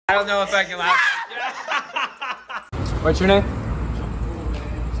I don't know if I can laugh. What's your name?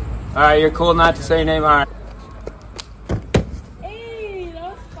 All right, you're cool not to say your name. All right. Hey,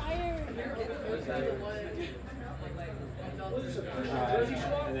 that was fire.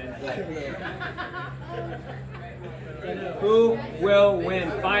 Who will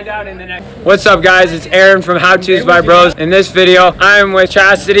win? Find out in the next. What's up, guys? It's Aaron from HowTosByBros. In this video, I'm with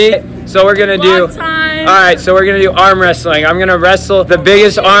Chasity. So we're gonna do. Time. All right, so we're gonna do arm wrestling. I'm gonna wrestle the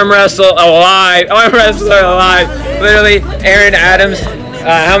biggest arm wrestler alive. Literally, Aaron Adams.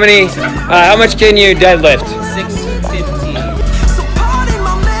 How much can you deadlift? 615. So pardon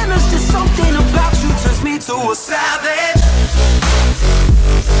my manners, just something about you turns me to a savage.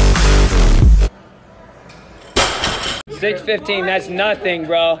 615. That's nothing,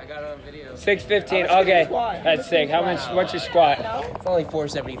 bro. 615. Okay, that's sick. How much? What's your squat? It's only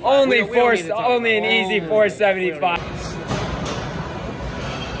 475. Only an easy 475.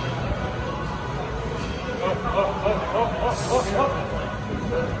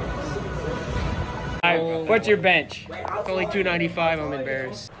 What's your bench? It's only 295. I'm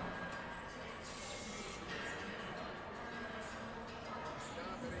embarrassed.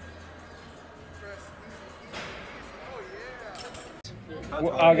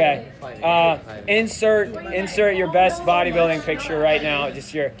 Okay. Insert your best bodybuilding picture right now.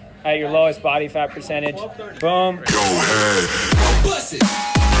 Just at your lowest body fat percentage. Boom. Go ahead.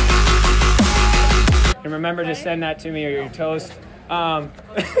 And remember to send that to me or your toast.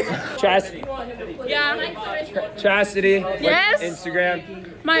 Chasity. Yeah. Chasity. Yes. Instagram.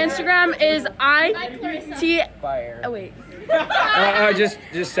 My Instagram is IT. Oh wait.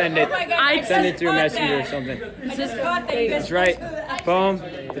 Just send it. Send it through Messenger or something. That's right. Boom.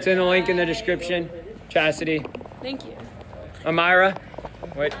 It's in the link in the description. Chasity. Thank you. Amirah.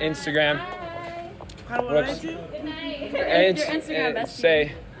 What Instagram? How do I do? Your Instagram, bestie.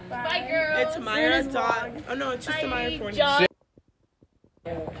 Say. Bye, girl. It's Amirah dot. Oh no, it's just Amirah for now.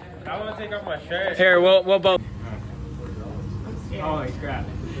 I want to take off my shirt. Here, we'll both. Holy crap.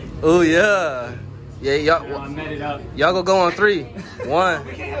 Oh yeah. Yeah, y'all go on 3. 1,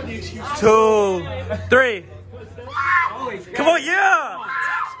 2, 3. Come on, yeah!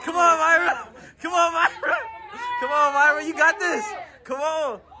 Come on, Myra! Come on, Myra! Come on, Myra! You got this! Come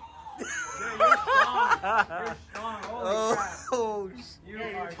on! You're strong. Oh, You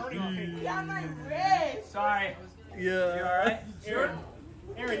are Got my wrist. Sorry. yeah. You alright?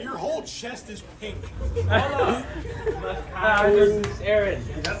 Aaron, your whole chest is pink. Aaron.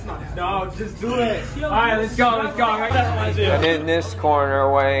 That's not. No, just do it. Alright, let's go. And in this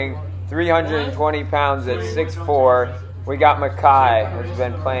corner, weighing 320 pounds at 6'4", we got Makai, who's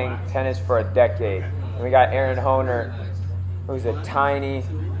been playing tennis for a decade. And we got Aaron Honer, who's a tiny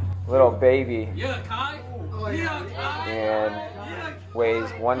little baby. And weighs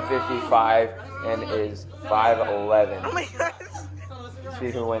 155 and is 5'11". Oh my God. See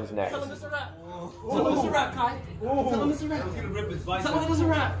who wins next. Tell him it's a wrap, Kai. Tell him it's a wrap. Tell him it's a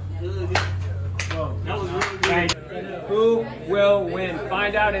wrap. Who will win?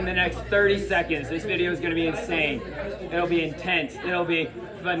 Find out in the next 30 seconds. This video is going to be insane. It'll be intense. It'll be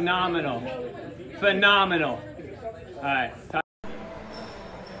phenomenal. Phenomenal. All right.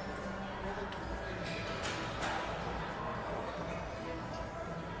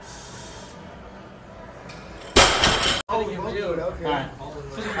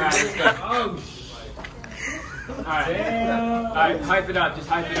 Alright, hype it up, just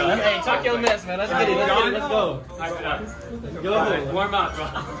hype it up. Hey, talk your mess, man. Let's get it. Let's go. Hype it up. Go. Right, warm up, bro.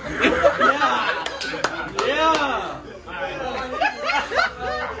 Yeah.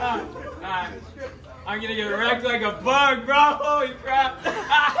 Alright. I'm gonna get wrecked like a bug, bro. Holy crap.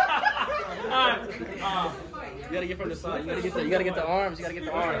 You gotta get from the side. You gotta get the arms. You gotta get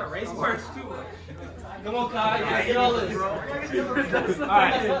the arms. Race works too. Come on, Kai. You gotta get all this.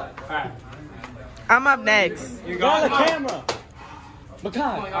 Alright. I'm up next. You got the camera.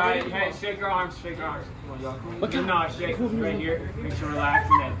 Makai. Alright, hey, shake your arms, shake your arms. No, shake right here. Make sure relax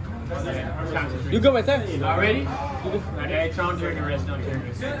and then. You go right there. All ready? Ready? Hey, don't turn your wrist, don't turn your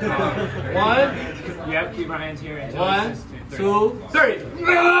wrist. 1. Yep, keep my hands here. 1, 2, 3.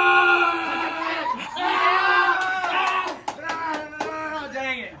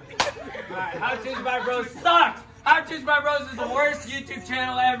 Dang it. Alright, HowTosByBros sucks. HowTosByBros is the worst YouTube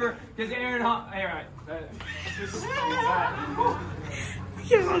channel ever because Aaron Alright.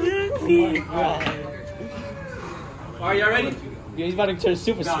 Are y'all ready? Yeah, he's about to turn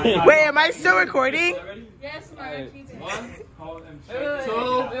super spin. Wait, am I still recording? Yes, Mark. 1. Hold them. 2.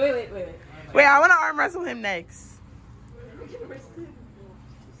 Wait. Wait, I want to arm wrestle him next.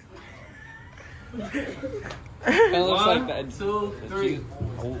 That looks like that. 1, 2, 3.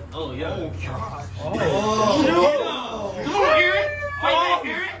 Oh, yeah. Oh, God. Oh. Come on, Aaron. Fight back,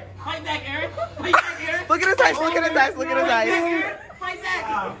 Aaron. Fight back, Aaron. Fight back, Aaron. Look at his eyes. Look at his eyes. Look at his eyes. Fight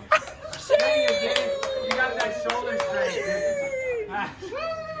back. You got that shoulder straight.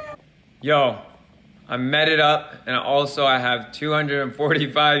 Yo, I met it up, and also I have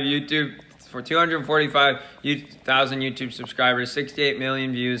 245,000 YouTube subscribers, 68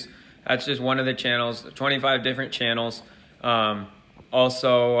 million views. That's just one of the channels, 25 different channels. Also,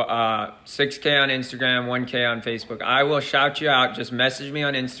 6K on Instagram, 1K on Facebook. I will shout you out. Just message me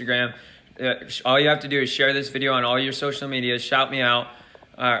on Instagram. All you have to do is share this video on all your social medias. Shout me out.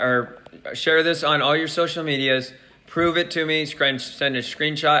 Or share this on all your social medias. Prove it to me. Send a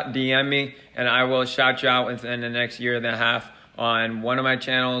screenshot, DM me, and I will shout you out within the next year and a half on one of my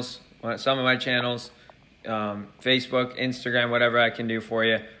channels, some of my channels, Facebook, Instagram, whatever I can do for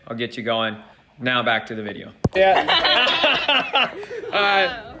you. I'll get you going. Now back to the video. Yeah.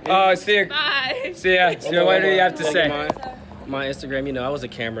 See ya. Bye. See ya. So what do you have to say? My Instagram, you know, I was a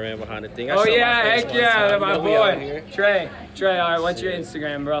cameraman behind the thing. Oh yeah, heck yeah, my boy. Trey, all right, what's your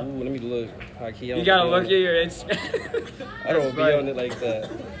Instagram, bro? Ooh, let me look. You gotta look at your Instagram. I don't be on it like that.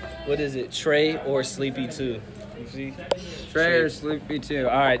 What is it? Trey or Sleepy 2? You see? Trey or Sleepy 2.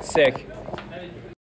 All right, sick.